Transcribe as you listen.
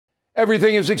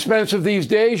Everything is expensive these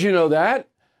days, you know that.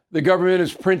 The government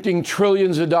is printing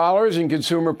trillions of dollars and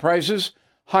consumer prices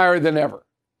higher than ever.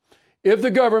 If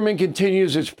the government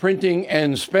continues its printing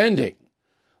and spending,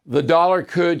 the dollar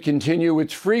could continue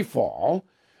its free fall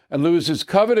and lose its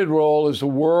coveted role as the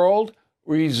world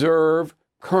reserve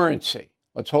currency.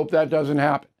 Let's hope that doesn't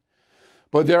happen.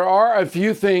 But there are a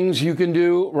few things you can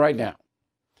do right now.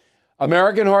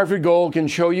 American Hartford Gold can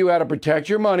show you how to protect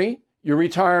your money, your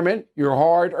retirement, your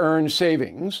hard-earned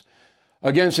savings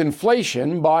against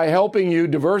inflation by helping you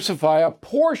diversify a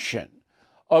portion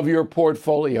of your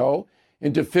portfolio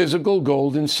into physical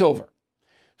gold and silver.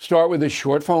 Start with a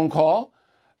short phone call,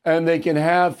 and they can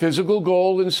have physical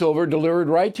gold and silver delivered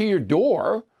right to your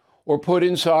door or put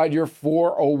inside your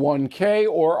 401k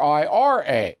or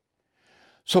IRA.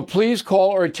 So please call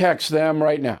or text them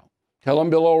right now. Tell them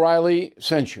Bill O'Reilly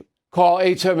sent you. Call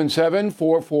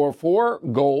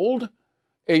 877-444-GOLD,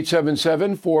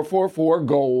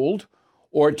 877-444-GOLD,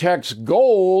 or text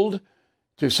GOLD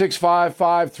to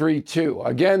 65532.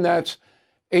 Again, that's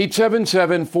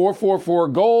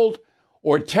 877-444-GOLD,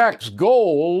 or text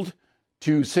GOLD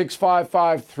to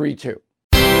 65532.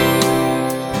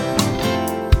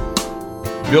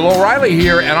 Bill O'Reilly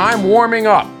here, and I'm warming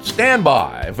up. Stand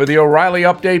by for the O'Reilly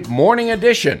Update Morning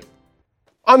Edition.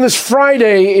 On this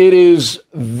Friday, it is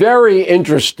very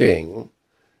interesting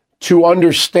to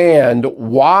understand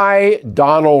why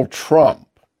Donald Trump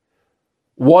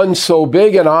won so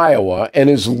big in Iowa and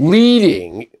is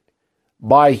leading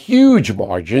by huge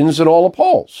margins in all the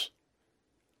polls.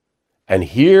 And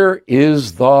here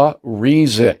is the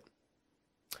reason.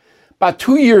 About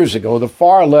 2 years ago, the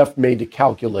far left made the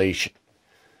calculation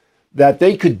that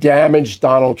they could damage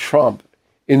Donald Trump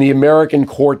in the American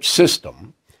court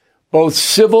system, both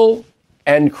civil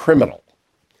and criminal.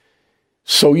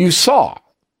 So you saw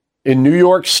in New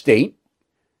York State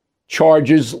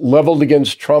charges leveled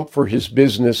against Trump for his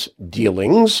business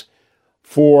dealings,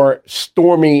 for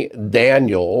Stormy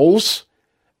Daniels,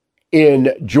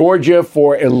 in Georgia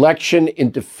for election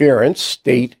interference,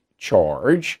 state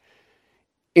charge,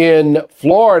 in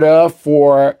Florida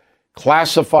for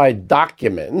classified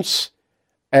documents,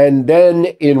 and then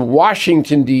in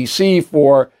Washington, D.C.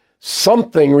 for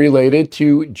something related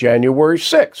to January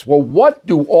 6th. Well, what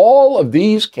do all of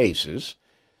these cases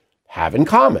have in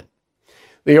common?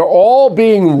 They are all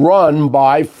being run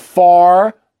by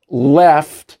far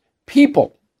left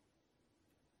people.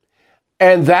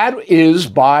 And that is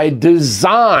by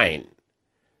design.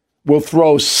 We'll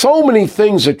throw so many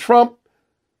things at Trump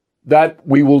that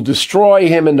we will destroy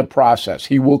him in the process.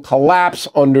 He will collapse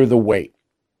under the weight.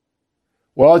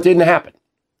 Well, it didn't happen.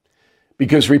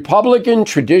 Because Republican,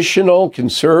 traditional,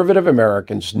 conservative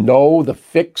Americans know the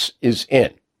fix is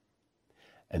in.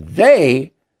 And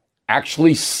they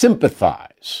actually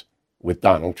sympathize with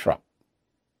Donald Trump.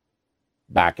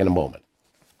 Back in a moment.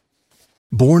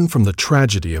 Born from the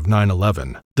tragedy of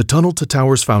 9/11, the Tunnel to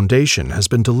Towers Foundation has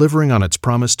been delivering on its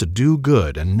promise to do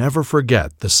good and never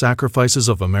forget the sacrifices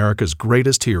of America's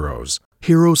greatest heroes.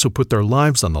 Heroes who put their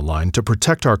lives on the line to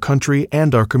protect our country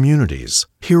and our communities.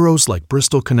 Heroes like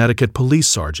Bristol, Connecticut Police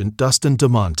Sergeant Dustin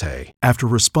DeMonte. After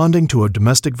responding to a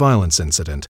domestic violence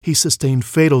incident, he sustained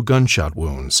fatal gunshot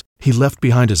wounds. He left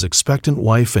behind his expectant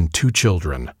wife and 2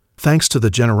 children. Thanks to the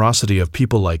generosity of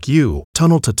people like you,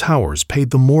 Tunnel to Towers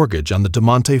paid the mortgage on the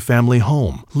DeMonte family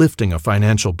home, lifting a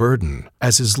financial burden.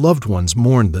 As his loved ones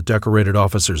mourned the decorated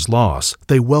officer's loss,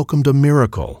 they welcomed a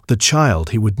miracle, the child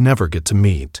he would never get to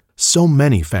meet. So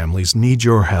many families need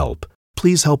your help.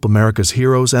 Please help America's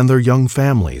heroes and their young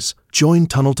families. Join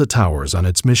Tunnel to Towers on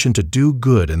its mission to do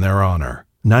good in their honor.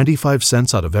 95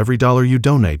 cents out of every dollar you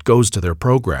donate goes to their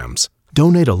programs.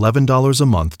 Donate $11 a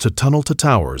month to Tunnel to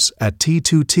Towers at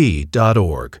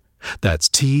T2T.org. That's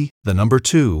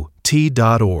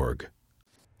T2T.org.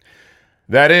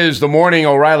 That is the Morning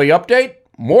O'Reilly Update.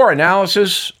 More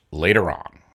analysis later on.